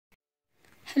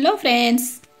Hello friends,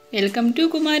 welcome to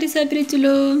కుమారి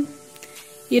సబ్రిచులు.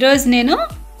 ఈరోజు నేను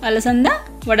అలసంద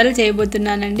వడలు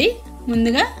చేయబోతున్నానండి.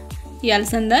 ముందుగా ఈ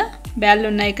అలసంద బ్యాళ్ళు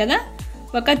ఉన్నాయి కదా,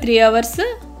 ఒక 3 అవర్స్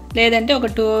లేదంటే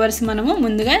ఒక 2 అవర్స్ మనము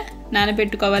ముందుగా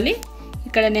నానబెట్టుకోవాలి.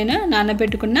 ఇక్కడ నేను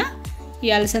నానబెట్టుకున్న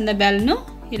ఈ అలసంద బ్యాళ్ళను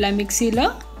ఇలా మిక్సీలో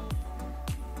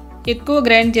ఎక్కువ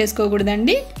గ్రైండ్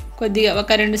చేసుకోకూడదండి. కొద్దిగా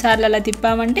ఒక 2 సార్లు అలా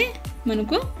తిప్పామంటే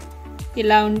మనకు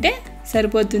ఇలా ఉంటే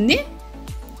సరిపోతుంది.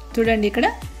 చూడండి, ఇక్కడ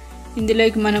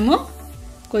ఇందులోకి మనము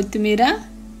కొత్తిమీర,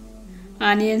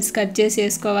 ఆనియన్స్ కట్ చేసి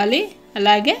వేసుకోవాలి.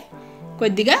 అలాగే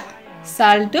కొద్దిగా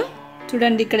సాల్ట్.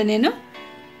 చూడండి, ఇక్కడ నేను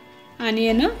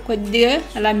ఆనియన్ కొద్దిగా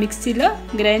అలా మిక్సీలో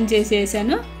గ్రైండ్ చేసి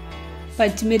వేసాను.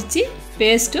 పచ్చిమిర్చి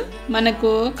పేస్ట్,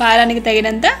 మనకు కారానికి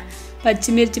తగినంత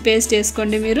పచ్చిమిర్చి పేస్ట్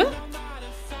వేసుకోండి మీరు.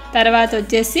 తర్వాత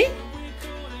వచ్చేసి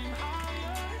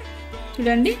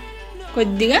చూడండి,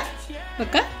 కొద్దిగా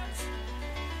ఒక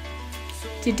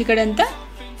చిటికెడంతా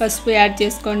పసుపు యాడ్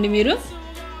చేసుకోండి మీరు.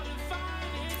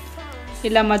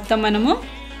 ఇలా మొత్తం మనము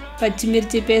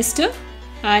పచ్చిమిర్చి పేస్ట్,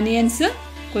 ఆనియన్స్,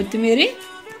 కొత్తిమీర,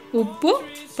 ఉప్పు,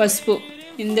 పసుపు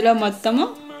ఇందులో మొత్తము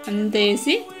అంత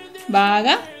వేసి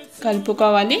బాగా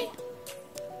కలుపుకోవాలి.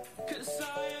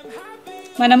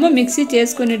 మనము మిక్సీ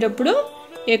చేసుకునేటప్పుడు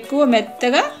ఎక్కువ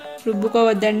మెత్తగా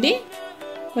రుబ్బుకోవద్దండి.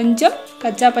 కొంచెం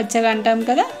కచ్చా పచ్చగా అంటాం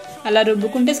కదా, అలా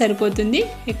రుబ్బుకుంటే సరిపోతుంది.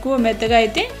 ఎక్కువ మెత్తగా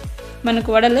అయితే మనకు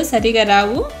వడలు సరిగా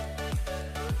రావు.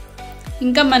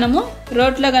 ఇంకా మనము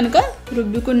రోట్లో కనుక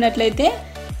రుబ్బుకున్నట్లయితే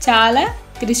చాలా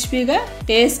క్రిస్పీగా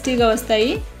టేస్టీగా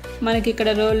వస్తాయి. మనకి ఇక్కడ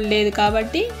రోల్ లేదు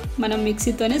కాబట్టి మనం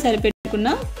మిక్సీతోనే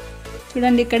సరిపెట్టుకున్నాం.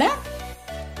 చూడండి, ఇక్కడ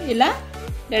ఇలా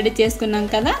రెడీ చేసుకున్నాం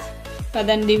కదా.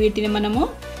 పదండి, వీటిని మనము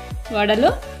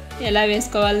వడలు ఎలా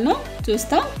వేసుకోవాలనో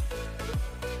చూస్తాం.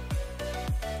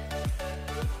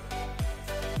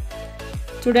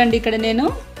 చూడండి, ఇక్కడ నేను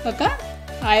ఒక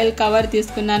ఆయిల్ కవర్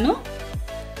తీసుకున్నాను.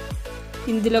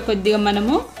 ఇందులో కొద్దిగా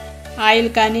మనము ఆయిల్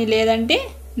కానీ లేదంటే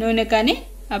నూనె కానీ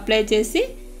అప్లై చేసి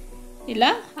ఇలా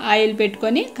ఆయిల్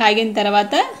పెట్టుకొని కాగిన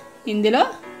తర్వాత ఇందులో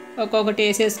ఒక్కొక్కటి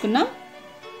వేసేసుకున్నాం.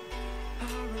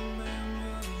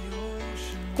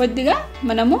 కొద్దిగా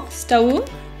మనము స్టవ్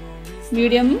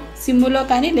మీడియం సిమ్లో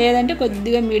కానీ లేదంటే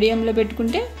కొద్దిగా మీడియంలో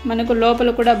పెట్టుకుంటే మనకు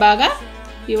లోపల కూడా బాగా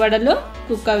ఈ వడలు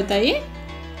కుక్ అవుతాయి.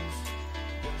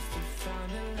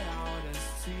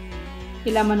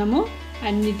 ఇలా మనము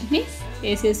అన్నిటినీ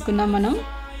వేసేసుకున్నాం. మనం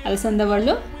అలసంద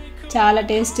వడలు చాలా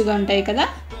టేస్ట్గా ఉంటాయి కదా.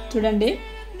 చూడండి,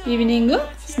 ఈవినింగ్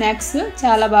స్నాక్స్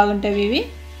చాలా బాగుంటాయి ఇవి.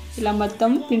 ఇలా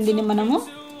మొత్తం పిండిని మనము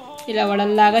ఇలా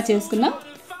వడల్లాగా చేసుకున్నాం.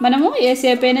 మనము ఏ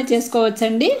షేప్ అయినా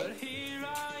చేసుకోవచ్చండి.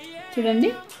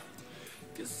 చూడండి,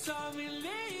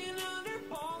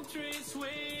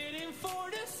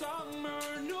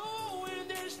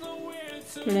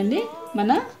 చూడండి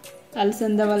మన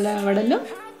అలసంద వడలు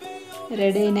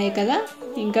రెడీ అయినాయి కదా.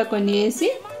 ఇంకా కొన్ని వేసి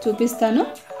చూపిస్తాను,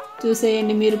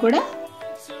 చూసేయండి మీరు కూడా.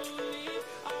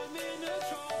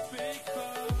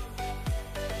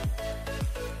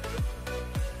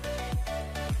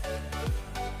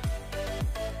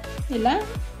 ఇలా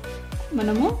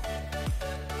మనము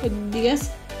కొద్దిగా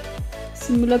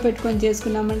సిమ్లో పెట్టుకొని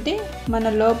చేసుకున్నామంటే మన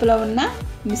లోపల ఉన్న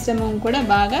మిశ్రమం కూడా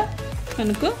బాగా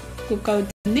మనకు కుక్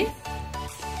అవుతుంది.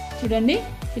 చూడండి,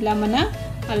 ఇలా మన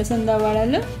అలసంద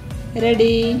వడలు రెడీ.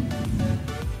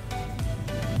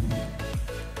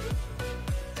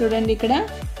 చూడండి, ఇక్కడ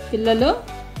పిల్లలు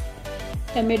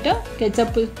టమాటో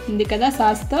కెచప్ ఉంది కదా,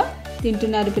 సాస్తో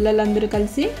తింటున్నారు పిల్లలందరూ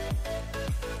కలిసి.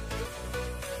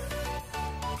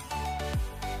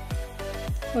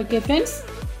 ఓకే ఫ్రెండ్స్,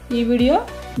 ఈ వీడియో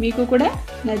మీకు కూడా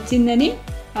నచ్చిందని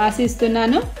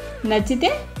ఆశిస్తున్నాను. నచ్చితే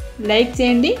లైక్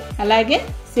చేయండి, అలాగే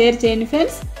షేర్ చేయండి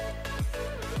ఫ్రెండ్స్.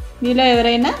 మీలో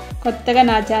ఎవరైనా కొత్తగా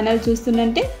నా ఛానల్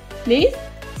చూస్తుంటే ప్లీజ్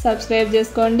సబ్స్క్రైబ్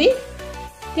చేసుకోండి.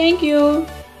 Thank you.